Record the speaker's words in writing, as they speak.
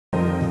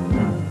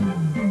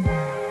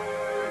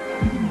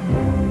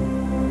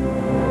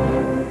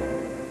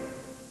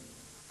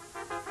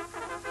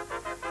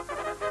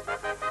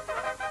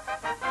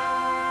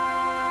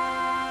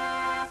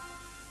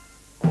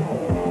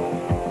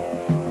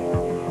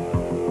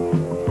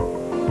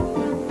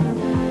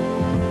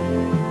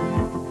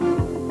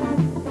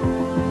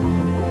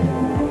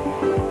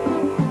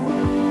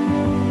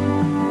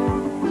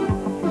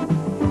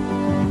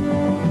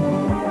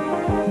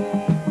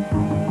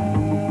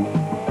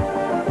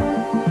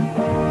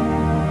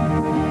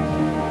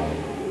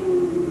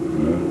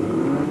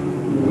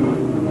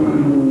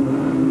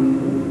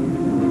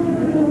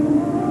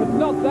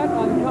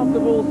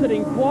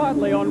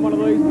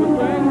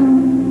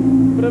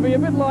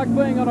like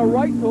being on a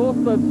racehorse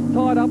that's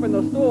tied up in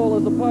the stall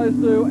as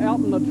opposed to out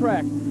on the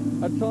track.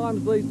 At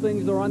times these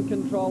things are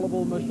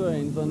uncontrollable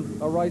machines,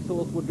 and a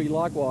racehorse would be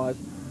likewise.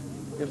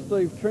 If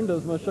Steve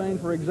Trinder's machine,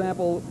 for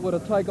example, were to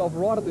take off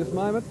right at this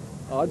moment,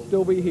 I'd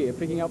still be here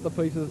picking up the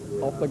pieces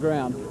off the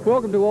ground.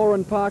 Welcome to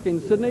Oran Park in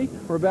Sydney.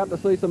 We're about to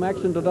see some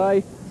action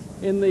today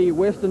in the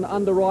Western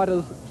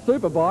Underwriters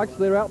Superbikes.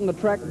 They're out on the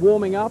track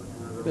warming up.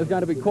 There's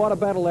going to be quite a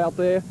battle out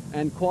there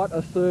and quite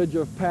a surge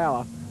of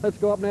power. Let's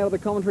go up now to the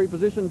commentary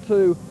position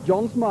to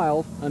John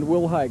Smales and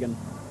Will Hagan.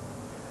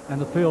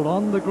 And the field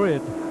on the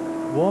grid,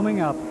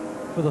 warming up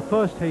for the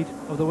first heat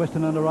of the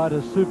Western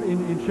Underwriters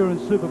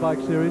Insurance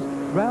Superbike Series.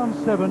 Round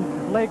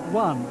 7, leg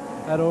 1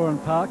 at Oran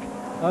Park.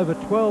 Over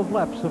 12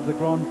 laps of the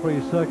Grand Prix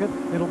circuit.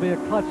 It'll be a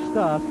clutch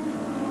start.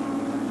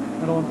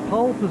 And on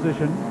pole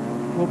position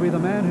will be the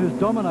man who's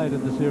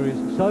dominated the series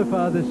so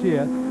far this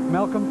year,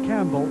 Malcolm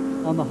Campbell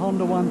on the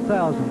Honda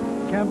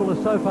 1000. Campbell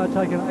has so far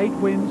taken 8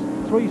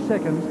 wins, 3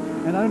 seconds,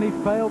 and only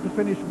failed to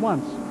finish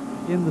once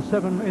in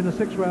the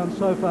 6 rounds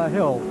so far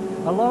held.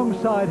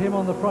 Alongside him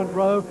on the front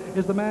row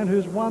is the man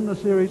who's won the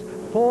series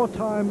 4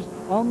 times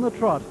on the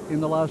trot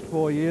in the last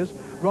 4 years,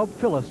 Rob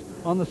Phillips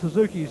on the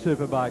Suzuki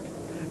Superbike.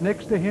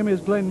 Next to him is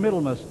Glenn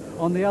Middlemas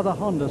on the other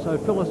Honda, so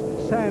Phillips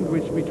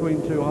sandwiched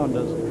between 2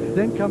 Hondas.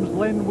 Then comes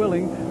Len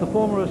Willing, the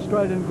former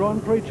Australian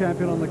Grand Prix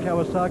champion on the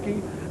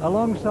Kawasaki.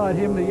 Alongside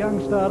him, the young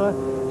starter,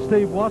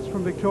 Steve Watts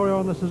from Victoria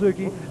on the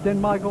Suzuki,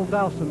 then Michael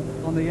Dawson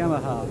on the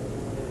Yamaha.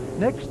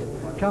 Next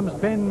comes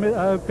Ben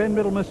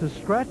Middlemas is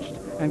scratched,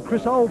 and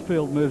Chris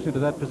Oldfield moves into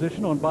that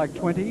position on bike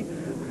 20.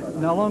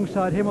 Now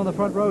alongside him on the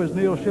front row is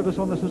Neil Shivers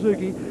on the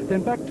Suzuki.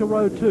 Then back to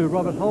row 2,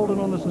 Robert Holden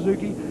on the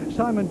Suzuki,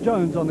 Simon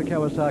Jones on the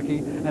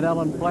Kawasaki, and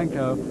Alan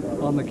Blanco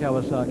on the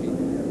Kawasaki.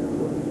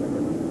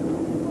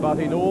 But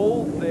in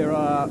all, there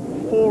are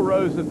 4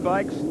 rows of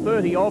bikes,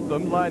 30 of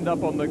them lined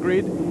up on the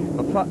grid.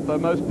 The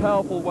most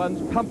powerful ones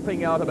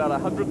pumping out about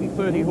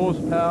 130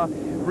 horsepower,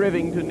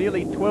 revving to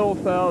nearly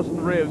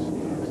 12,000 revs.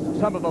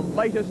 Some of the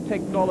latest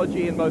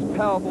technology and most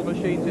powerful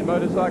machines in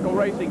motorcycle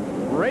racing,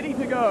 ready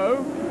to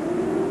go.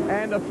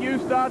 And a few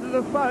started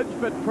to fudge,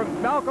 but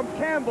from Malcolm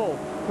Campbell,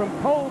 from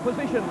pole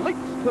position, leaps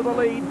to the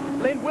lead.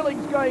 Len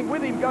Willing's going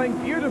with him, going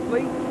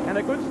beautifully. And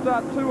a good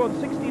start too on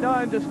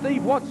 69 to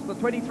Steve Watts, the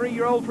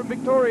 23-year-old from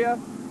Victoria.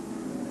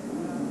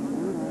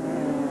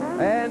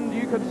 And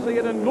you can see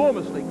an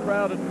enormously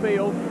crowded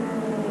field.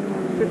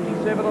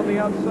 57 on the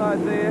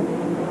outside there.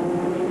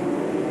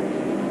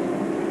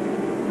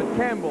 But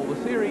Campbell, the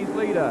series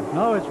leader,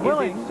 no, it's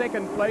Willing, is in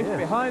second place, yes,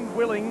 behind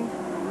Willing.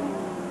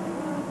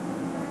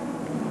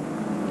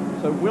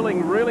 So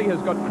Willing really has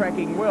got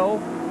cracking well.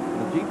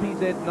 The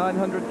GPZ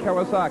 900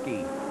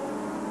 Kawasaki.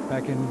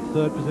 Back in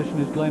third position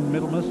is Glenn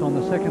Middlemas on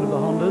the second of the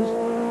Hondas.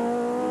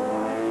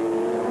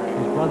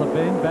 His brother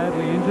Ben,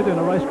 badly injured in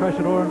a race crash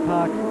at Oran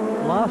Park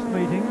last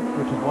meeting,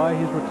 which is why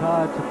he's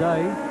retired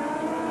today.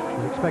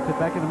 He's expected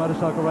back into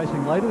motorcycle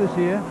racing later this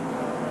year.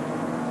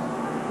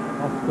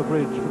 Off the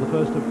bridge for the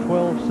first of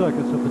 12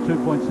 circuits of the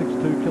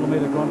 2.62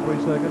 kilometre Grand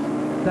Prix circuit.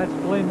 That's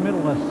Glenn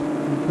Middlemas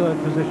in third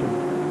position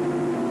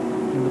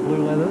in the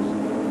blue leathers.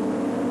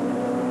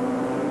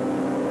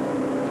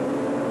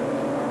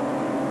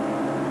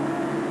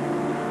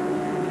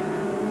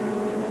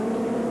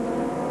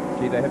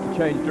 Gee, they have to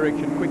change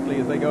direction quickly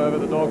as they go over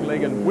the dog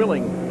leg, and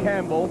Willing,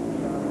 Campbell,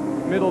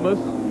 Middlemas.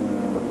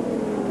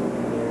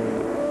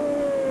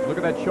 Look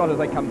at that shot as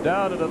they come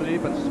down into the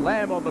dip and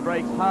slam on the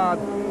brakes hard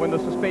when the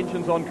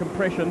suspension's on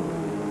compression.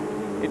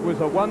 It was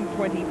a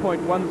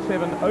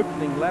 120.17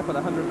 opening lap at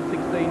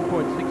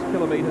 116.6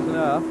 kilometres an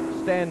hour,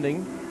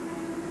 standing.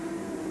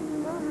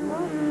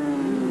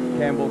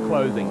 Campbell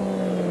closing.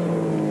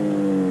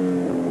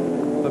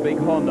 The big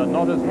Honda,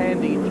 not as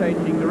handy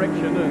changing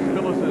direction as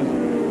Phyllis's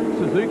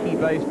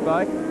Suzuki-based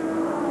bike.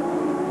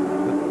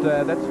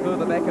 But that's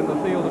further back in the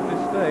field at this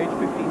stage.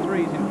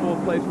 53's in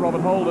fourth place,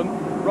 Robert Holden.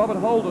 Robert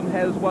Holden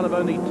has one of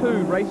only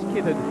 2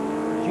 race-kitted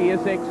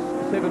GSX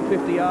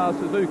 750R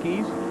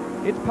Suzukis.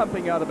 It's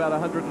pumping out about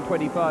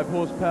 125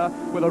 horsepower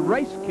with a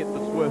race kit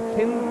that's worth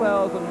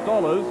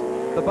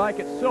 $10,000. The bike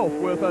itself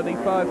worth only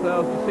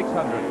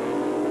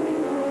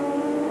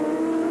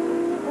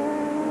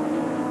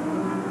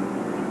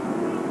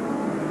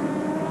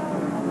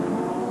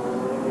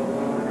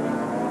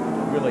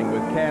Willing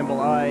with Campbell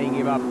eyeing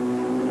him up.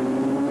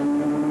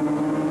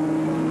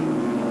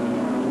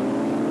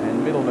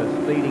 And Middlemas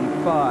leading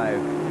 5.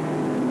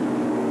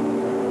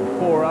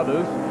 4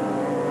 others.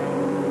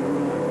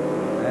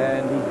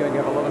 And he's going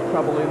to have a lot of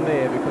trouble in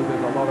there because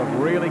there's a lot of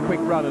really quick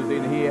runners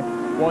in here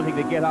wanting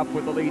to get up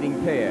with the leading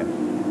pair.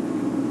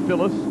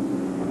 Phyllis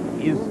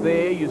is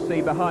there, you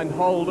see, behind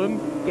Holden,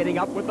 getting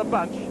up with the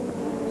bunch.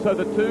 So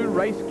the 2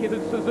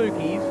 race-kitted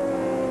Suzukis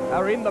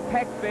are in the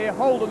pack there.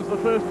 Holden's the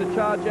first to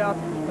charge out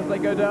as they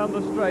go down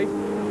the straight.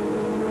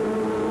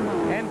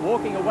 And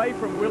walking away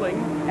from Willing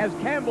as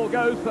Campbell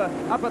goes for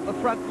up at the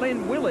front,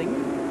 Len Willing.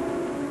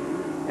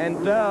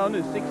 And down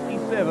is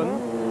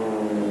 67.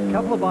 A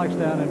couple of bikes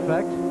down, in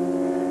fact.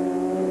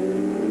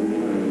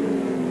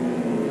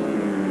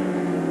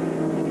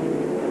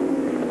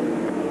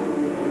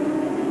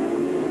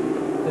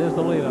 There's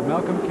the leader,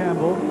 Malcolm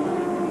Campbell,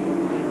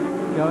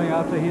 going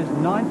after his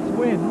 9th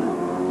win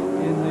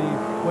in the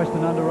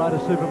Western Underwriter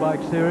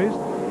Superbike Series.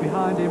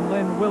 Behind him,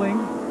 Len Willing,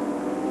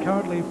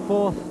 currently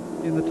 4th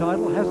in the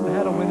title, hasn't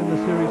had a win in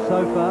the series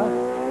so far.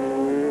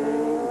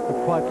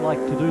 Would quite like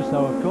to do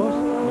so, of course.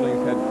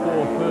 Willing's had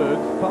 4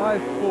 thirds,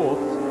 5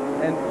 fourths,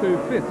 and 2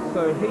 fifths.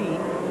 So he,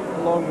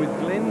 along with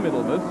Glenn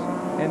Middlemas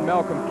and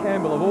Malcolm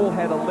Campbell, have all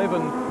had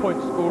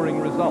 11-point scoring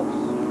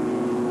results.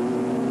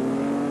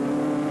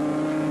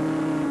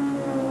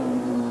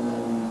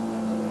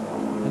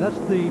 And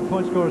that's the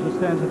point score as it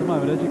stands at the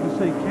moment. As you can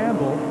see,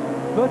 Campbell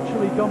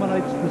virtually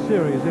dominates the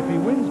series. If he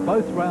wins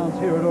both rounds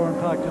here at Oran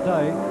Park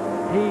today,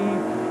 he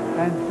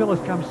and Phyllis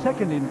come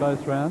second in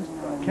both rounds.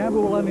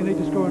 Campbell will only need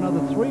to score another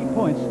 3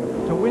 points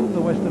to win the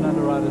Western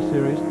Underwriter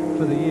Series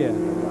for the year.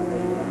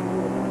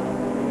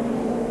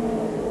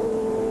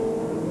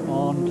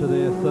 On to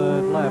their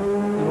 3rd lap,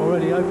 and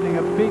already opening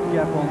a big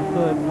gap on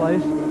 3rd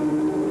place.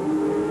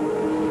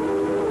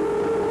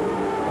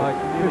 By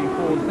nearly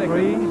 4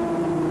 seconds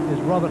is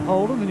Robert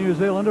Holden, the New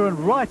Zealander, and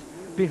right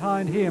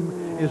behind him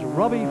is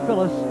Robbie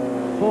Phillis,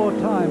 4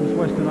 times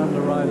Western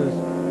Underwriters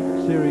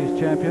Series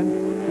champion,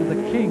 and the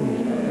king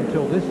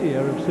until this year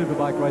of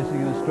superbike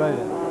racing in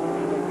Australia.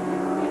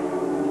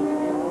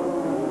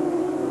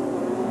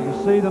 You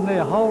can see them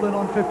there, Holden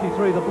on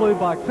 53, the blue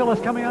bike. Phillis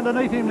coming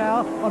underneath him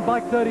now on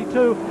bike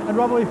 32, and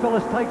Robbie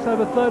Phillis takes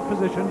over 3rd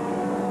position.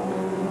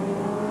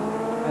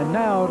 And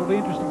now it'll be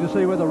interesting to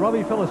see whether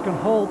Robbie Phillis can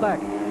haul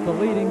back the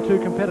leading 2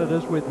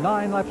 competitors with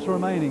 9 laps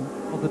remaining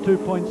of the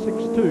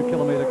 2.62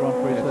 kilometre Grand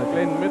Prix circuit.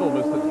 Glenn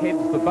Middlemas that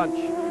heads the bunch.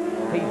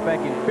 He's back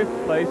in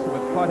 5th place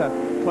with quite a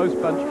close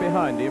bunch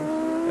behind him,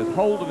 as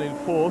Holden in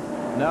 4th,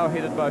 now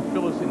headed by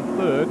Phillis in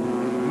 3rd,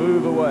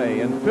 move away,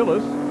 and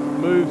Phillis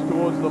moves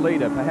towards the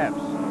leader, perhaps.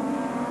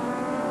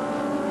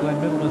 Glenn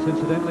Middlemas,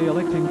 incidentally,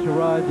 electing to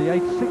ride the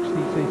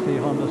 860cc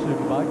Honda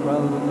Superbike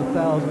rather than the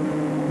 1000,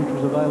 which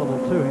was available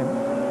to him.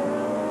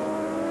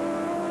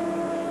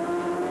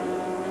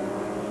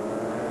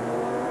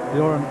 The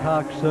Oran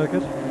Park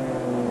circuit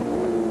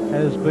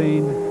has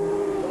been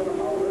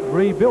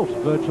rebuilt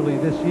virtually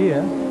this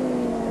year.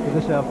 For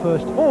this our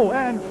first... Oh,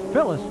 and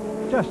Phillis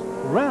just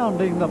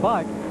rounding the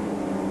bike.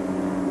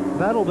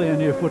 That'll be a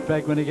new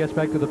footbag when he gets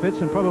back to the pits,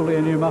 and probably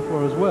a new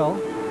muffler as well.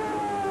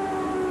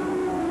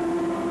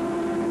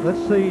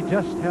 Let's see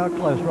just how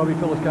close Robbie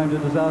Phillis came to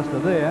disaster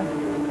there,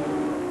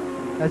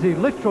 as he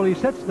literally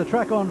sets the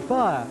track on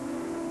fire.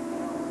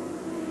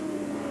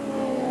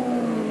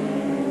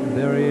 And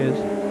there he is.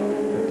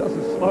 It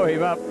doesn't slow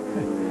him up.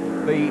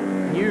 The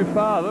new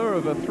father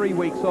of a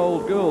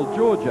 3-week-old girl,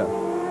 Georgia.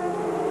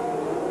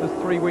 Just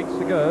 3 weeks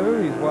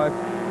ago, his wife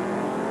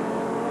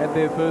had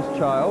their first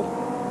child.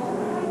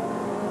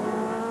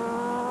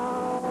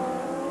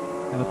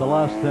 And at the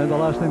last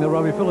thing that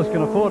Robbie Phillis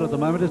can afford at the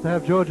moment is to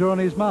have Georgia on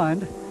his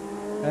mind,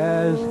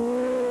 as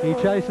he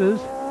chases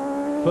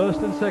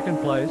 1st and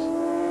 2nd place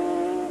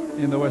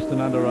in the Western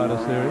Underwriter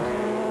Series.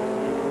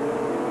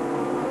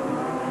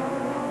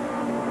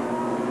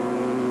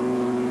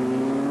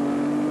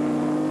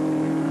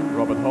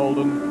 Robert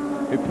Holden,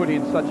 who put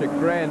in such a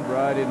grand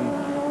ride in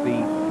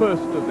the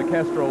first of the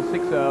Castrol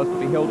 6 hours to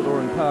be held at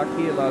Oran Park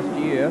here last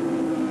year,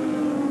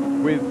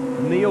 with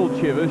Neil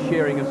Chivers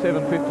sharing a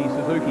 750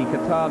 Suzuki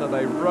Katana.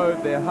 They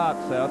rode their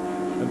hearts out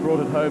and brought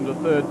it home to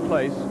 3rd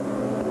place.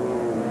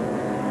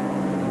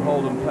 And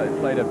Holden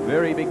played a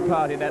very big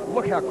part in that.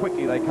 Look how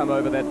quickly they come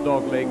over that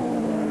dog leg,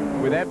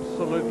 with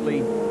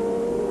absolutely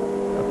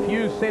a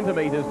few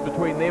centimetres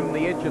between them and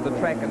the edge of the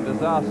track, and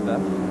disaster.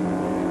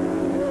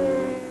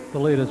 The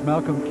leaders,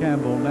 Malcolm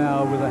Campbell,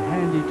 now with a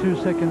handy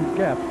 2-second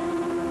gap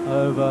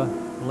over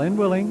Len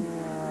Willing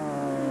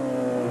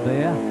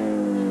there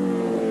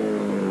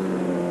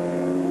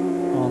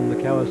on the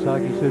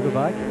Kawasaki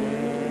Superbike.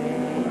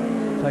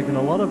 Taken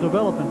a lot of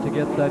development to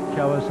get that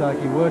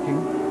Kawasaki working,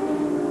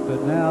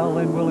 but now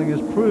Len Willing is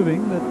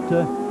proving that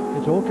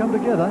it's all come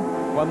together.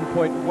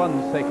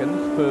 1.1 seconds,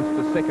 1st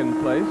to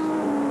 2nd place.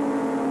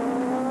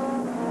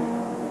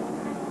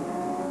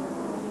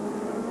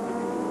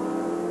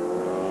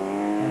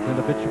 And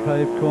a bit of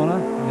paved corner,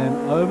 and then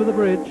over the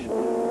bridge.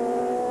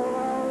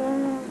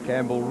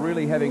 Campbell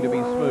really having to be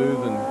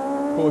smooth and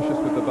cautious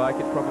with the bike.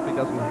 It probably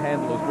doesn't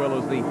handle as well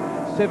as the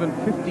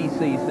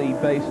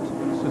 750cc based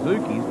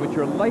Suzukis, which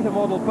are a later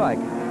model bike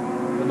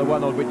than the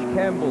one on which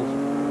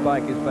Campbell's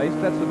bike is based.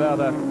 That's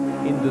about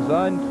in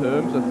design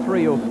terms, a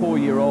 3 or 4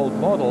 year old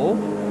model,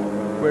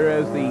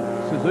 whereas the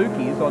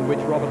Suzukis on which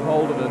Robert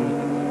Holden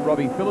and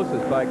Robbie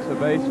Phillis's bikes are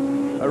based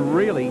are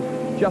really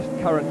just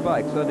current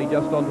bikes, only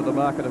just onto the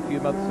market a few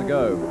months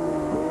ago.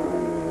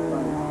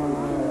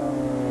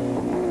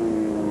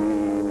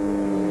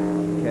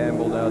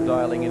 Campbell now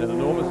dialing in an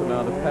enormous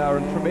amount of power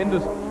and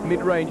tremendous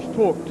mid-range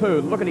torque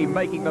too. Look at him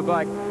making the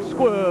bike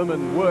squirm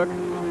and work.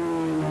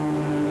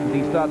 And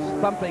he starts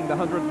thumping the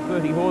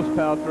 130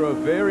 horsepower through a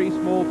very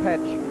small patch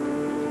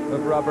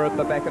of rubber at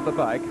the back of the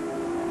bike.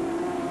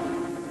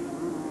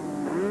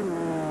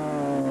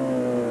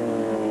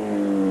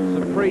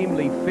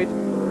 Supremely fit.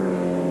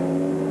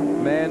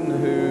 man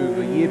who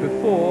the year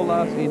before,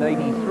 last in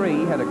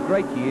 '83, had a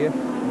great year.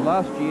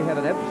 Last year had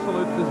an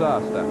absolute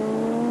disaster.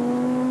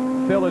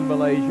 Fell in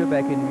Malaysia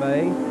back in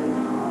May.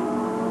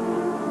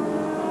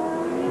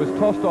 Was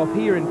tossed off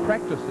here in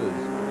practices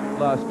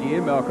last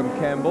year, Malcolm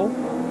Campbell.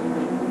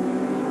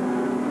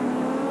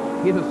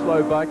 Hit a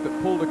slow bike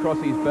that pulled across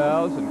his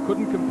bows and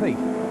couldn't compete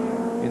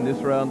in this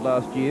round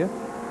last year.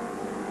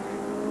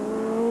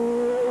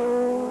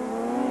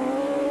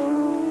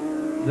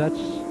 That's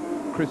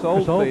Chris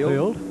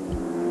Oldfield,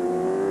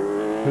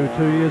 who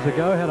 2 years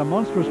ago had a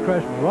monstrous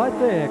crash right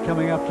there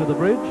coming up to the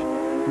bridge,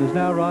 and is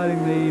now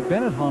riding the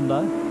Bennett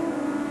Honda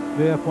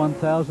VF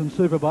 1000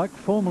 Superbike,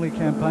 formerly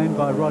campaigned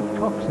by Rod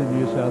Cox in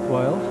New South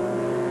Wales.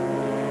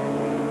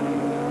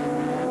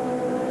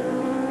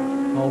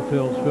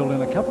 Oldfield's filled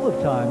in a couple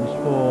of times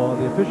for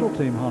the official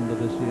team Honda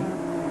this year.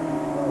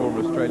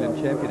 Former Australian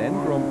champion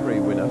and Grand Prix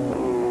winner.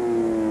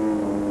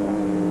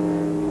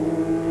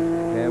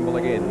 Campbell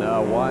again,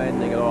 now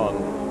winding it on.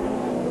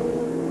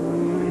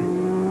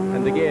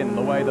 And again,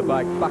 the way the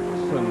bike bucks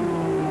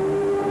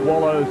and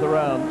wallows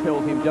around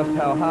tells him just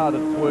how hard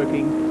it's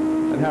working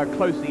and how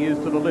close he is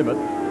to the limit.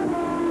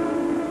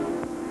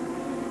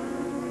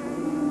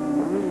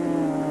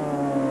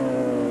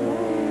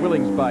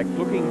 Willings' bike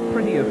looking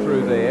prettier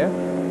through there.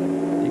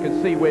 You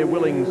can see where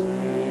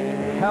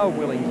how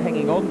Willings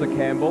hanging on to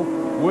Campbell,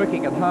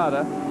 working it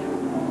harder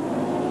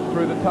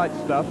through the tight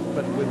stuff,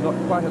 but with not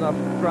quite enough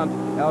front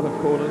out of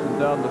corners and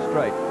down the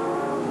straight.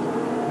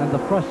 And the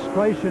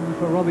frustration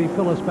for Robbie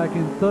Phillips back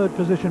in third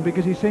position,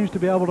 because he seems to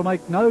be able to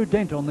make no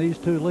dent on these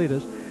two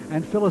leaders,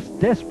 and Phillips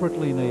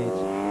desperately needs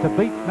to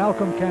beat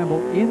Malcolm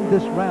Campbell in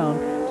this round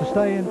to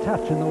stay in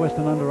touch in the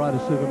Western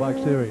Underwriters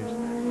Superbike Series.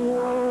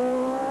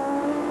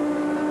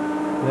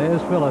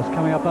 There's Phillips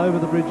coming up over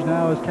the bridge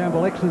now as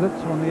Campbell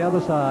exits on the other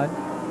side.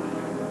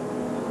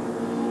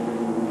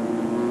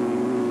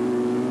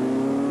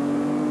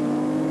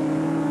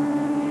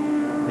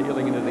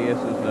 Heeling into the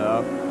S's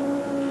now.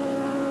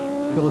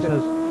 Phillips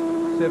has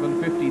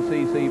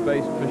 750cc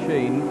based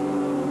machine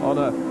on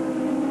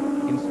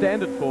in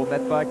standard form.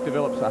 That bike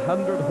develops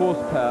 100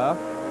 horsepower,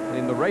 and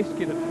in the race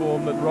kitted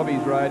form that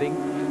Robbie's riding,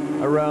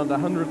 around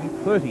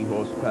 130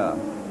 horsepower.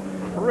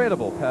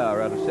 Incredible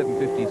power out of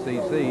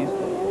 750cc's.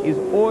 Is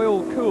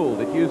oil cooled.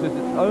 It uses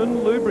its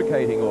own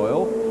lubricating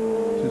oil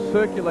to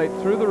circulate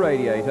through the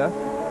radiator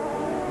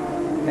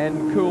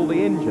and cool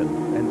the engine,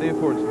 and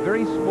therefore it's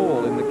very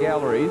small in the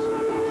galleries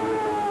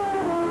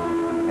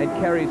and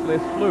carries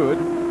less fluid,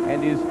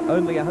 and is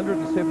only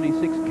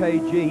 176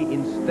 kg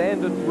in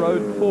standard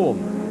road form,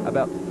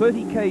 about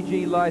 30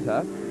 kg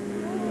lighter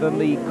than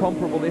the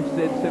comparable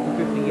FZ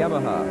 750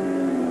 Yamaha.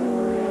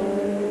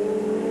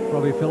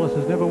 Robbie Phillips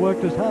has never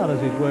worked as hard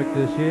as he's worked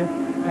this year,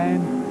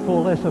 and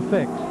for less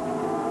effect.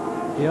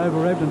 He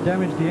over-revved and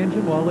damaged the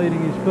engine while leading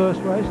his first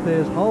race.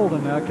 There's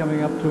Holden now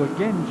coming up to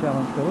again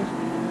challenge Phillips.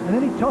 And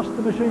then he tossed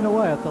the machine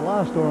away at the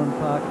last Oran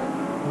Park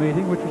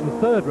meeting, which was the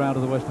third round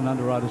of the Western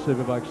Underwriters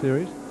Superbike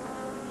Series.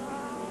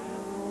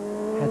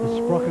 Had the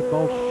sprocket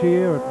bolt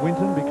shear at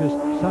Winton because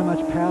so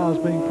much power is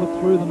being put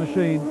through the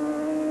machine.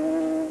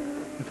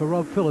 And for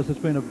Rob Phillips, it's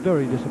been a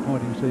very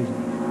disappointing season.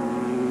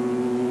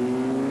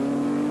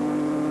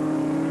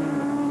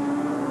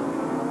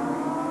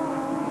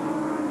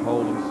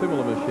 Holden,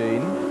 similar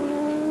machine,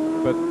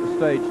 but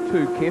stage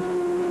 2 kit,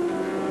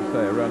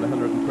 say around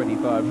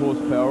 125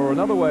 horsepower. Or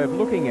another way of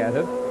looking at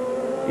it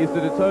is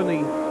that it's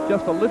only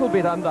just a little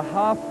bit under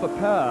half the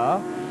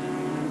power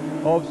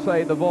of,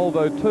 say, the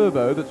Volvo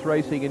Turbo that's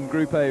racing in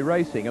Group A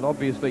racing, and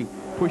obviously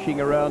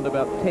pushing around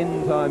about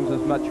 10 times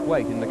as much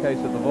weight in the case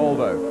of the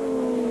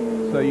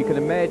Volvo. So you can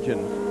imagine,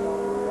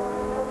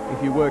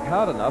 if you work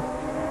hard enough,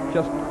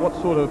 just what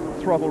sort of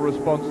throttle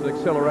response and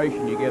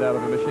acceleration you get out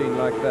of a machine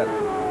like that.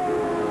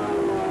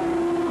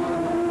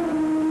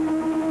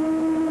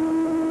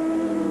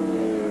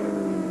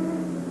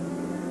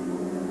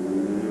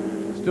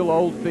 Still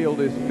Oldfield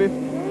is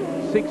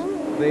 5th,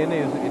 6th then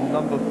is in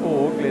number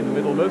 4, Glenn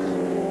Middlemas,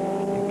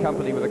 in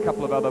company with a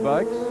couple of other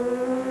bikes.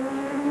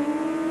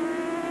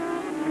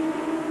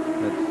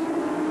 That's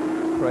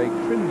Craig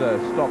Trinder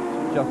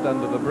stopped just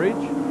under the bridge.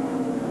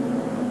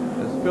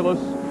 As Phyllis,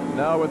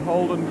 now with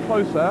Holden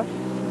closer,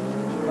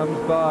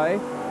 comes by,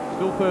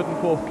 still 3rd and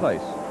 4th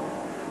place.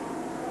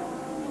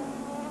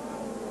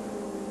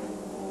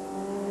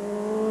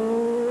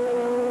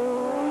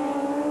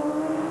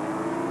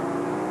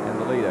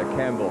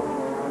 Campbell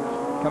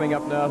coming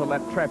up now to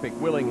lap traffic.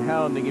 Willing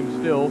hounding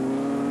him still,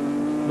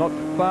 not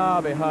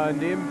far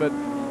behind him, but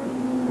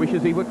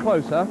wishes he were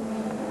closer.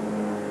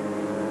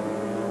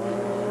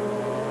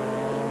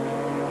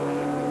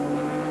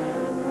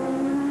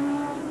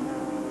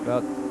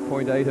 About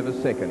 0.8 of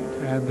a second.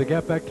 And the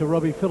gap back to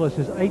Robbie Phillips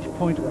is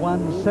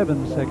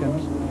 8.17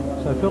 seconds.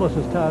 So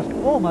Phillips' task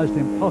almost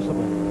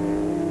impossible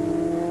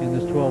in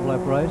this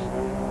 12-lap race.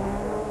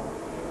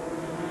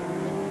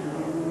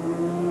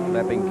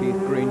 Lapping Keith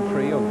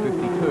Greentree on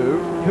 52.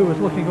 Who was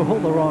looking all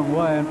the wrong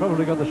way and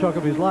probably got the shock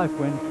of his life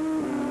when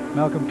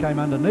Malcolm came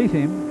underneath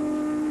him.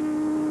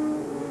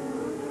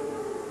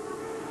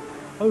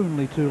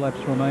 only 2 laps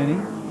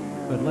remaining,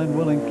 but Len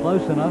Willing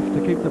close enough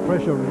to keep the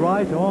pressure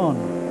right on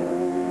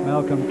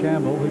Malcolm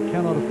Campbell, who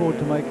cannot afford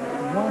to make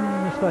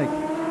one mistake.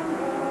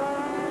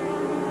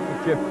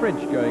 Jeff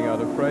French going out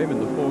of frame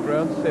in the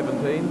foreground,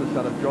 17, the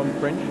son of John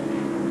French,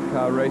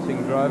 car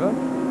racing driver.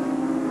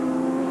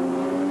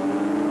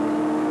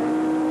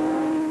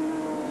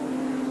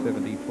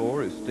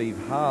 74 is Steve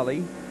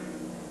Harley,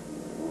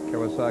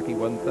 Kawasaki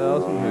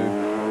 1000,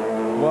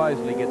 who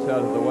wisely gets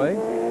out of the way.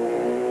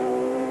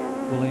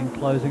 Willing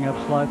closing up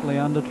slightly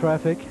under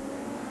traffic.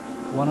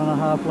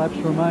 1.5 laps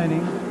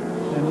remaining.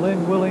 And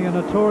Len Willing, a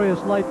notorious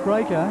late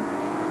breaker.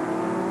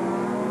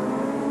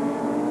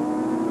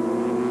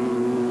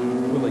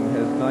 Willing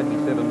has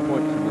 97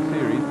 points in the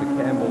series to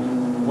Campbell's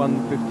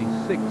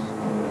 156.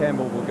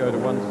 Campbell will go to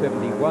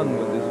 171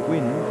 with this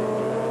win.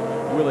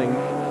 Willing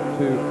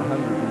to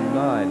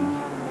 109.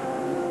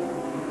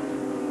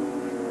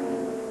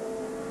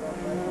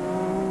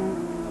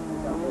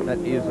 That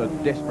is a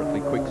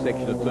desperately quick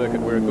section of circuit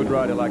where a good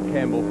rider like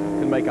Campbell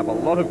can make up a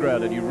lot of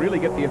ground, and you really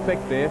get the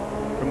effect there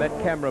from that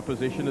camera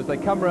position as they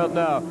come round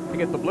now to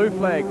get the blue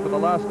flag for the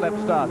last lap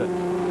started.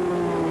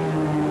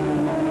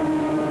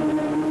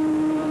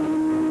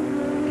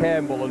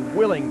 Campbell and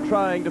Willing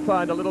trying to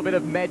find a little bit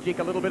of magic,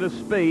 a little bit of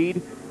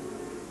speed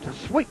to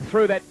sweep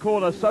through that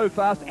corner so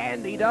fast,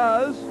 and he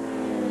does.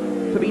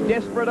 To be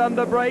desperate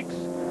under brakes,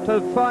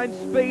 to find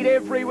speed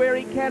everywhere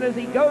he can as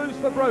he goes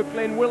for broke.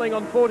 Len Willing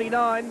on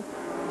 49.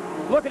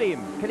 Look at him.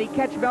 Can he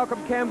catch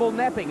Malcolm Campbell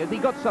napping? Has he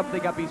got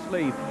something up his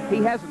sleeve? He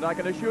hasn't, I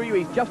can assure you.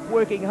 He's just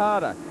working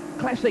harder.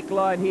 Classic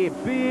line here.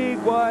 Big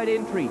wide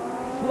entry.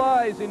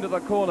 Flies into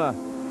the corner.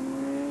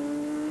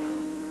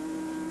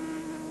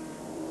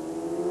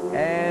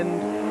 And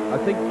I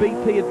think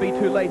BP would be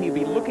too late. He'd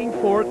be looking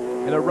for it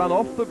in a run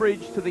off the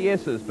bridge to the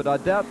S's, but I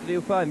doubt that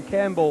he'll find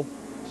Campbell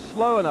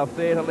slow enough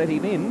there to let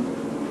him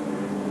in.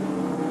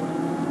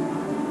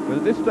 But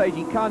at this stage,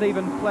 he can't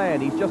even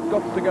plan. He's just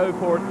got to go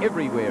for it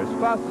everywhere, as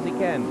fast as he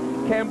can.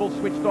 Campbell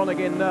switched on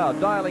again now,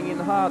 dialing in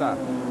harder,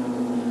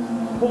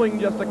 pulling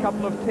just a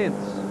couple of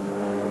tenths.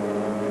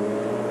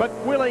 But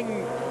Willing,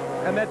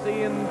 and that's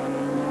Ian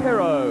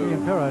Perrow.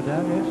 Ian Perrow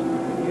down, yes.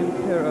 Ian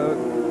Perrow.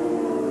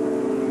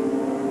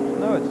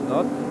 No, it's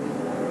not.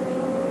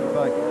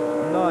 Bike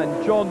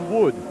 9, John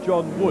Wood.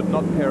 John Wood,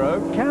 not Perrow.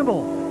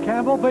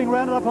 Campbell being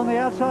rounded up on the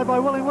outside by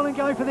Willing. Willing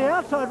going for the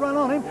outside run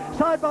on him,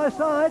 side by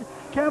side.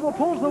 Campbell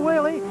pulls the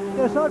wheelie.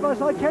 They're side by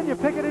side. Can you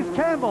pick it? It's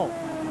Campbell.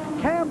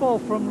 Campbell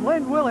from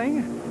Len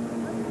Willing.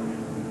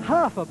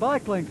 Half a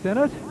bike length in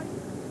it.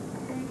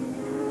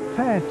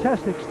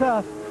 Fantastic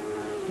stuff.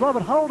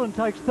 Robert Holden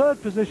takes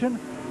 3rd position,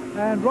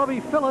 and Robbie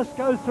Phillips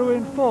goes through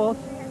in 4th.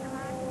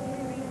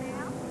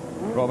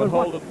 Robert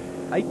Holden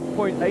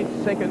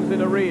 8.8 seconds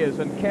in arrears,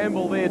 and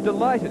Campbell there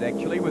delighted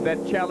actually with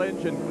that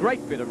challenge, and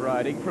great bit of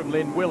riding from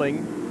Len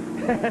Willing.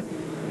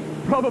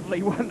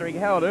 Probably wondering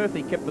how on earth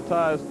he kept the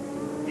tyres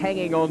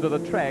hanging onto the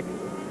track,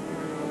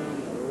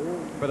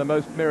 but a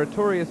most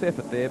meritorious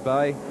effort there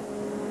by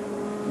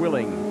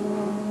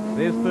Willing.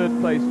 There's 3rd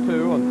place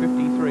too on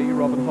 53,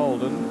 Robert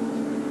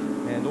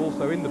Holden, and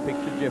also in the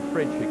picture Jeff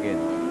French again.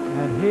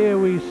 And here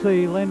we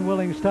see Len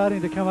Willing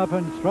starting to come up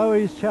and throw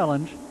his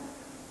challenge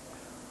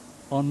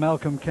on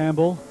Malcolm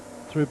Campbell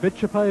through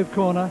Bitchapave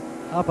Corner,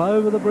 up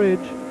over the bridge.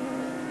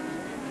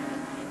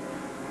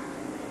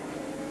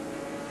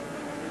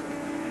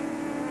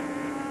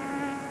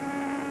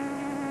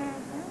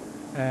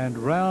 And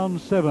round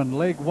 7,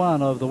 leg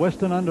 1 of the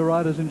Western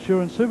Underwriters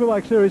Insurance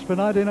Superbike Series for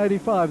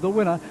 1985. The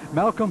winner,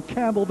 Malcolm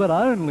Campbell, but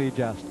only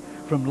just,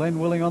 from Len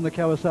Willing on the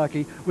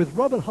Kawasaki, with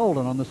Robert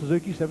Holden on the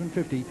Suzuki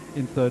 750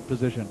 in 3rd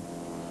position.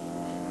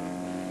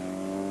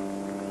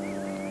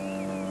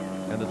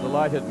 And a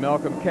delighted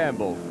Malcolm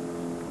Campbell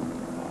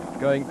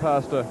going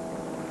past a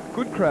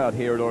good crowd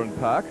here at Oran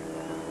Park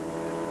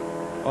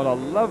on a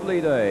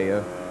lovely day,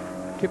 a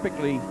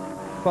typically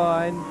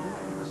fine,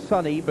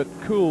 sunny but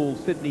cool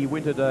Sydney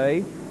winter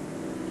day,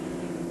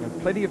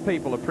 and plenty of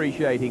people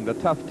appreciating the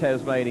tough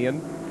Tasmanian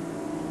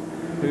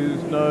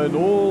who's known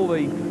all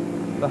the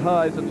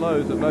highs and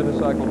lows of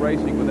motorcycle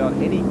racing without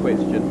any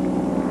question,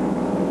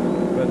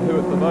 but who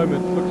at the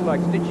moment looks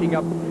like stitching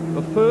up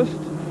the first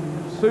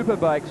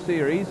Superbike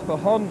series for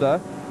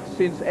Honda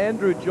since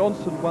Andrew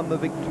Johnson won the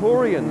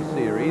Victorian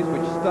series,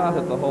 which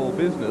started the whole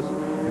business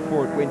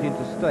before it went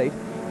into state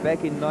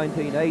back in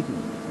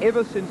 1980.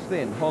 Ever since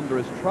then,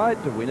 Honda has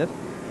tried to win it,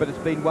 but it's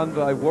been won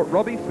by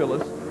Robbie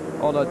Phillips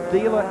on a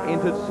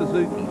dealer-entered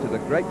Suzuki, to the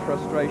great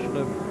frustration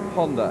of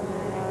Honda.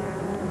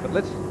 But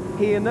let's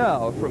hear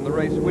now from the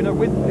race winner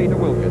with Peter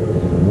Wilkins.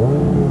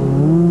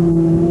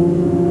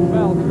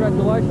 Well,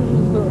 congratulations.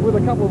 With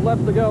a couple of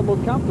laps to go, it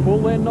looked comfortable.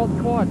 They're not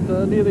quite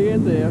near the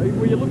end there.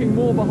 Were you looking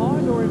more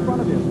behind or in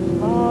front of you?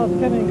 I was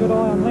keeping a good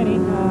eye on Lenny.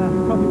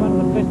 Probably one of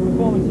the best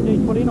performances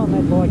he's put in on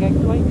that bike,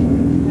 actually.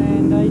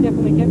 And he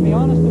definitely kept me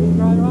honest. It was a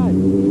great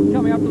race.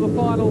 Coming up to the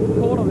final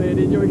corner there,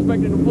 did you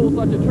expect him to pull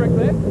such a trick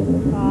there?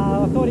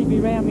 I thought he'd be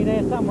round me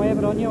there somewhere,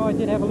 but I knew I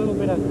did have a little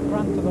bit of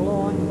run to the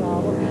line, so I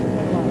wasn't too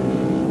late.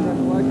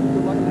 Congratulations.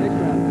 Good luck in the next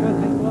round. Good,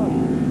 thanks a lot.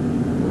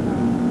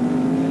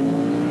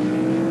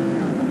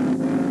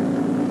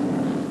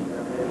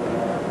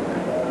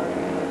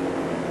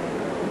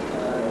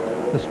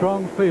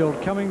 strong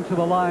field coming to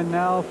the line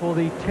now for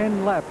the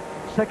 10-lap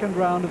second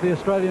round of the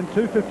Australian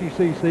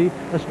 250cc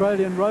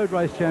Australian Road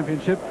Race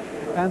Championship,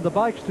 and the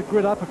bikes to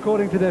grid up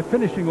according to their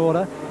finishing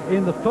order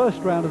in the first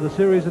round of the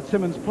series at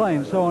Symmons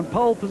Plain. So on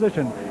pole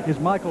position is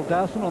Michael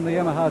Dowson on the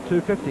Yamaha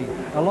 250.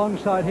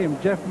 Alongside him,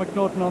 Jeff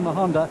McNaughton on the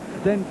Honda,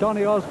 then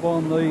Donny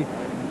Osborne, the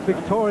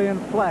Victorian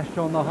Flash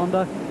on the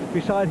Honda.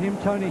 Beside him,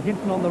 Tony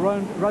Hinton on the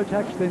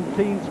Rotax, then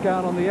Teen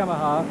Scout on the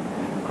Yamaha.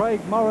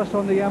 Craig Morris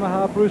on the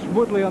Yamaha, Bruce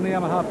Woodley on the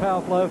Yamaha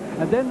Powerflow,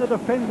 and then the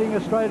defending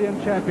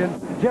Australian champion,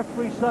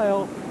 Jeffrey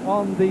Sale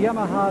on the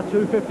Yamaha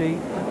 250.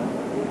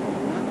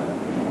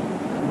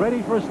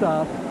 Ready for a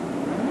start.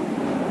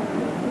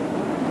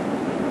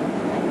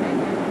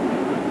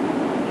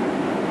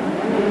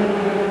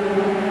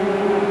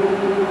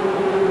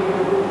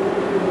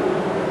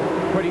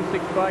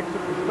 Bikes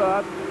at the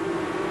start,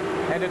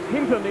 and it's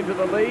Hinton into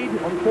the lead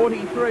on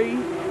 43,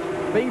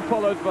 being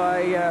followed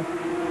by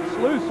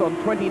Sluice on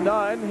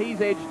 29.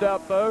 He's edged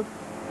out though,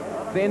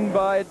 then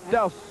by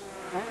Douse,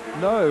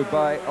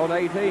 on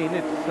 18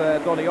 it's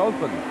Donny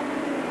Osborne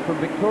from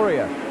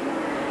Victoria.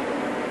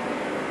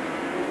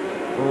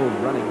 Oh,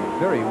 running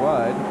very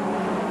wide.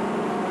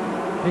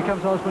 Here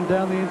comes Osborne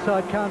down the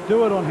inside, can't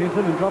do it on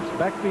Hinton and drops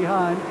back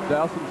behind.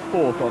 Dowson's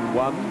fourth on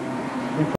 1.